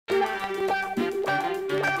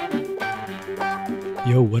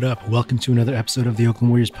Yo, what up? Welcome to another episode of the Oakland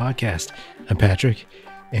Warriors podcast. I'm Patrick,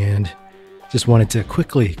 and just wanted to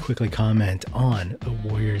quickly comment on the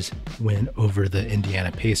Warriors win over the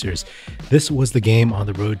Indiana Pacers. This was the game on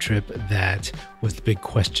the road trip that was the big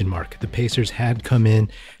question mark. The Pacers had come in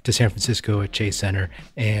to San Francisco at Chase Center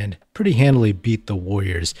and pretty handily beat the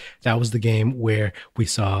Warriors. That was the game where we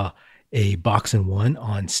saw a box and one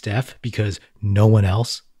on Steph because no one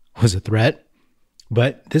else was a threat.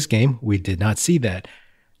 But this game, we did not see that.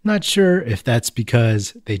 Not sure if that's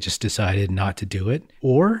because they just decided not to do it,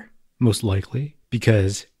 or most likely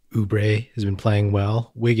because Oubre has been playing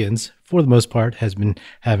well. Wiggins, for the most part, has been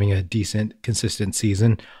having a decent, consistent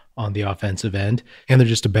season on the offensive end, and they're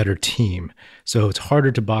just a better team. So it's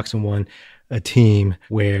harder to box and one a team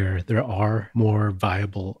where there are more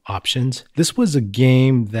viable options. This was a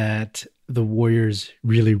game that the Warriors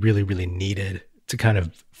really needed to kind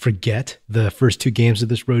of forget the first two games of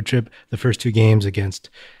this road trip, the first two games against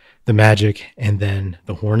the Magic and then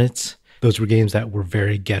the Hornets. Those were games that were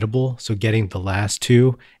very gettable. So getting the last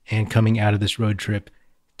two and coming out of this road trip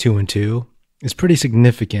 2-2 is pretty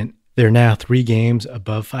significant. They're now 3 games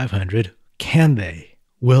above 500. Can they?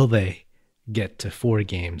 Will they get to 4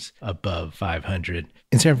 games above 500?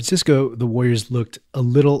 In San Francisco, the Warriors looked a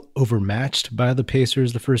little overmatched by the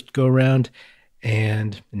Pacers the first go around.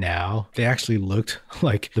 And now they actually looked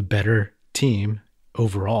like the better team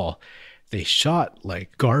overall. They shot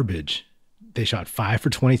like garbage. They shot 5 for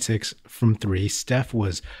 26 from 3. Steph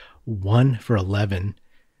was 1 for 11.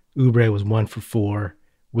 Oubre was 1 for 4.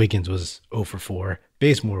 Wiggins was 0 for 4.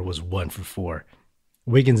 Bazemore was 1 for 4.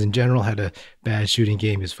 Wiggins in general had a bad shooting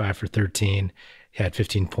game. He was 5 for 13. He had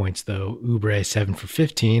 15 points though. Oubre 7 for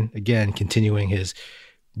 15. Again, continuing his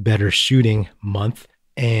better shooting month.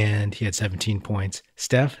 And he had 17 points.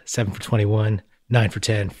 Steph, 7 for 21, 9 for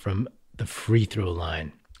 10 from the free throw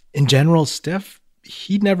line. In general, Steph,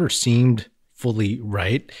 he never seemed fully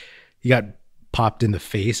right. He got popped in the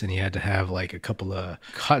face and he had to have like a couple of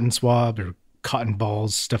cotton swabs or cotton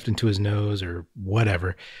balls stuffed into his nose or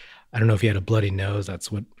whatever. I don't know if he had a bloody nose.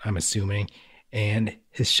 That's what I'm assuming. And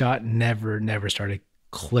his shot never started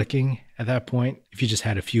clicking at that point. If you just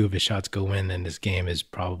had a few of his shots go in, then this game is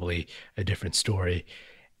probably a different story.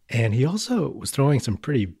 And he also was throwing some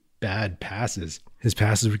pretty bad passes. His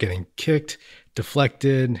passes were getting kicked,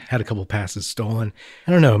 deflected, had a couple passes stolen.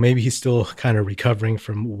 I don't know, maybe he's still kind of recovering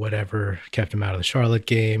from whatever kept him out of the Charlotte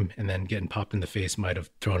game, and then getting popped in the face might have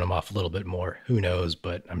thrown him off a little bit more. Who knows,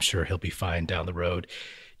 but I'm sure he'll be fine down the road.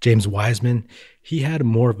 James Wiseman, he had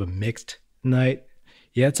more of a mixed night.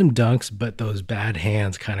 He had some dunks, but those bad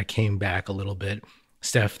hands kind of came back a little bit.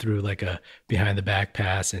 Steph threw like a behind the back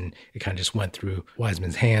pass and it kind of just went through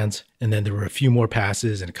Wiseman's hands. And then there were a few more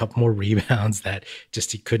passes and a couple more rebounds that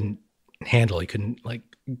just he couldn't handle. He couldn't like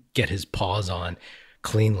get his paws on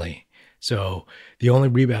cleanly. So the only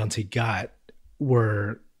rebounds he got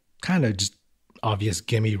were kind of just obvious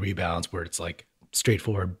gimme rebounds where it's like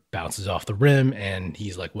straightforward bounces off the rim and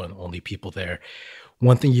he's like one of the only people there.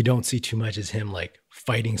 One thing you don't see too much is him like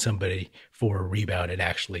fighting somebody for a rebound and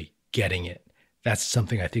actually getting it. That's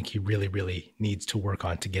something I think he really needs to work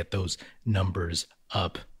on to get those numbers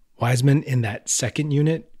up. Wiseman in that second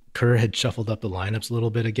unit, Kerr had shuffled up the lineups a little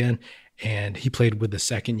bit again, and he played with the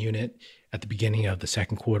second unit at the beginning of the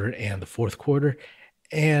second quarter and the fourth quarter.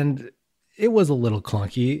 And it was a little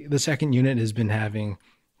clunky. The second unit has been having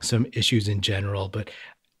some issues in general, but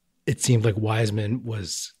it seemed like Wiseman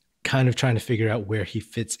was kind of trying to figure out where he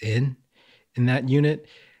fits in that unit.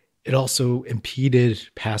 It also impeded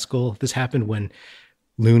Pascal. This happened when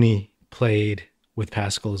Looney played with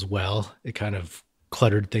Pascal as well. It kind of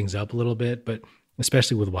cluttered things up a little bit, but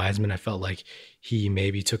especially with Wiseman, I felt like he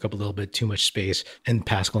maybe took up a little bit too much space and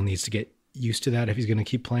Pascal needs to get used to that if he's going to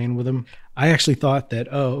keep playing with him. I actually thought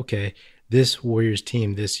that, this Warriors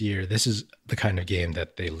team this year, this is the kind of game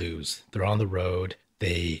that they lose. They're on the road.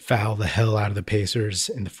 They foul the hell out of the Pacers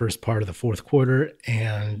in the first part of the fourth quarter,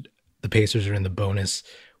 and the Pacers are in the bonus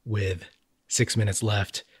with 6 minutes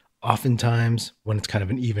left. Oftentimes, when it's kind of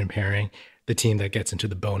an even pairing, the team that gets into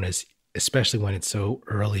the bonus, especially when it's so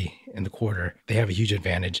early in the quarter, they have a huge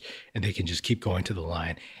advantage and they can just keep going to the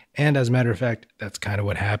line. And as a matter of fact, that's kind of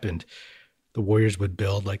what happened. The Warriors would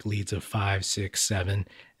build like leads of 5, 6, 7,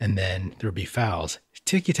 and then there'd be fouls.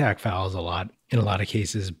 Ticky-tack fouls a lot in a lot of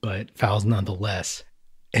cases, but fouls nonetheless.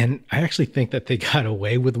 And I actually think that they got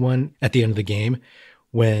away with one at the end of the game.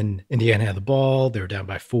 When Indiana had the ball, they were down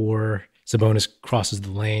by 4. Sabonis crosses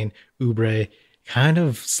the lane. Oubre kind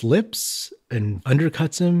of slips and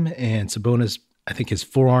undercuts him. And Sabonis, I think his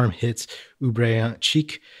forearm hits Oubre on the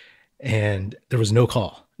cheek. And there was no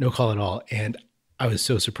call at all. And I was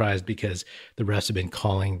so surprised because the refs have been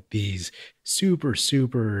calling these super,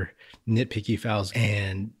 super nitpicky fouls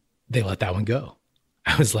and they let that one go.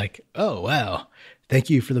 I was like, oh, wow. Thank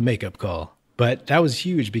you for the makeup call. But that was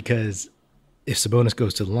huge because if Sabonis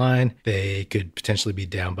goes to the line, they could potentially be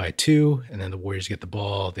down by 2, and then the Warriors get the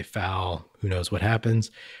ball, they foul, who knows what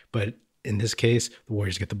happens. But in this case, the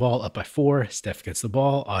Warriors get the ball up by 4, Steph gets the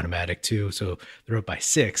ball, automatic 2, so they're up by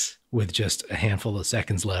 6 with just a handful of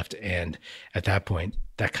seconds left, and at that point,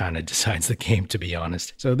 that kind of decides the game, to be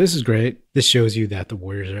honest. So this is great. This shows you that the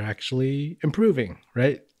Warriors are actually improving,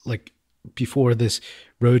 right? Like before this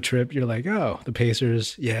road trip, you're like, oh, the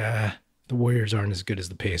Pacers, yeah, the Warriors aren't as good as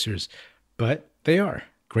the Pacers. But they are.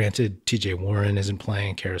 Granted, TJ Warren isn't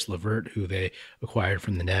playing. Karis LeVert, who they acquired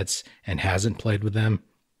from the Nets and hasn't played with them,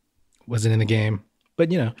 wasn't in the game.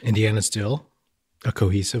 But, Indiana's still a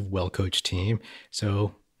cohesive, well-coached team.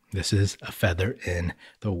 So this is a feather in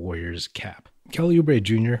the Warriors' cap. Kelly Oubre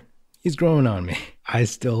Jr., he's growing on me. I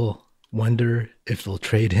still wonder if they'll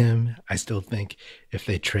trade him. I still think if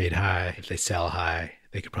they trade high, if they sell high,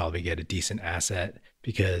 they could probably get a decent asset.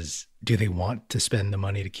 Because do they want to spend the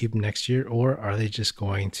money to keep him next year, or are they just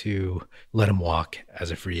going to let him walk as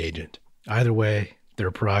a free agent? Either way, they're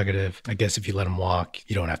a prerogative. I guess if you let him walk,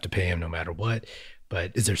 you don't have to pay him no matter what.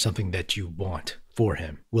 But is there something that you want for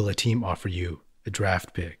him? Will a team offer you a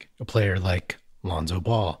draft pick, a player like Lonzo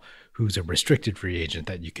Ball, who's a restricted free agent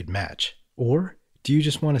that you could match? Or do you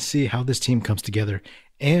just want to see how this team comes together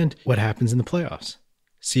and what happens in the playoffs?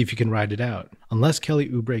 See if you can ride it out. Unless Kelly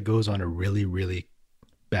Oubre goes on a really, really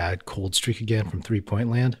bad cold streak again from 3-point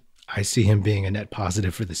land, I see him being a net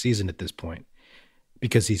positive for the season at this point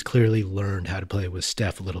because he's clearly learned how to play with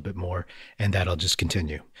Steph a little bit more, and that'll just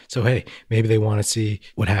continue. So, hey, maybe they want to see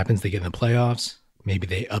what happens. They get in the playoffs. Maybe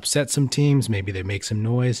they upset some teams. Maybe they make some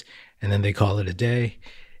noise, and then they call it a day,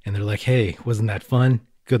 and they're like, hey, wasn't that fun?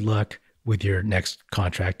 Good luck with your next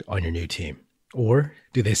contract on your new team. Or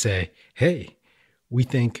do they say, hey, we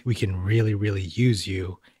think we can really, really use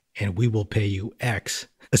you, and we will pay you X,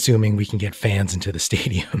 assuming we can get fans into the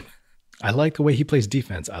stadium. I like the way he plays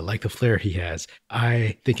defense. I like the flair he has.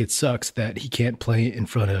 I think it sucks that he can't play in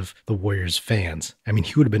front of the Warriors fans. I mean,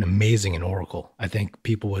 he would have been amazing in Oracle. I think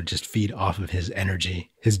people would just feed off of his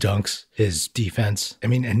energy, his dunks, his defense. I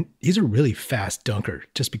mean, and he's a really fast dunker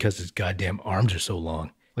just because his goddamn arms are so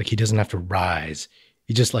long. Like he doesn't have to rise.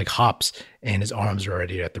 He just like hops and his arms are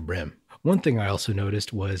already at the rim. One thing I also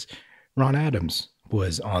noticed was Ron Adams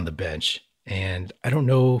was on the bench. And I don't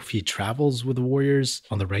know if he travels with the Warriors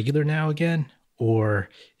on the regular now again, or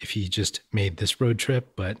if he just made this road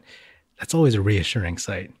trip, but that's always a reassuring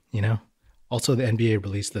sight, you know? Also, the NBA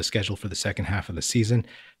released the schedule for the second half of the season.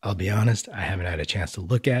 I'll be honest, I haven't had a chance to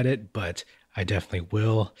look at it, but I definitely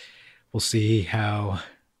will. We'll see how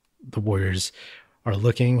the Warriors are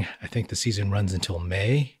looking. I think the season runs until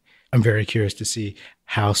May. I'm very curious to see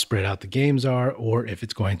how spread out the games are, or if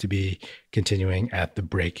it's going to be continuing at the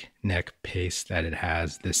breakneck pace that it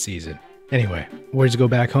has this season. Anyway, Warriors go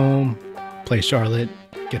back home, play Charlotte,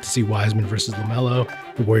 get to see Wiseman versus LaMelo.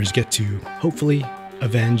 The Warriors get to hopefully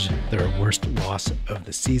avenge their worst loss of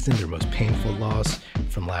the season, their most painful loss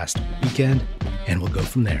from last weekend, and we'll go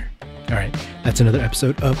from there. All right, that's another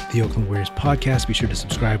episode of the Oakland Warriors podcast. Be sure to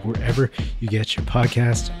subscribe wherever you get your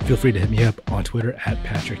podcast. Feel free to hit me up on Twitter at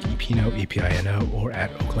Patrick Epino, E-P-I-N-O, or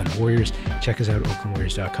at Oakland Warriors. Check us out at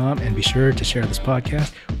oaklandwarriors.com, and be sure to share this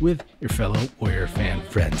podcast with your fellow Warrior fan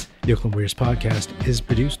friends. The Oakland Warriors podcast is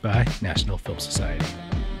produced by National Film Society.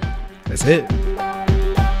 That's it.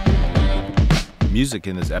 Music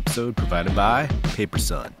in this episode provided by Paper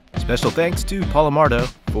Sun. Special thanks to Paul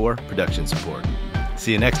Amardo for production support.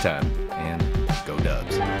 See you next time, and go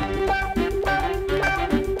Dubs.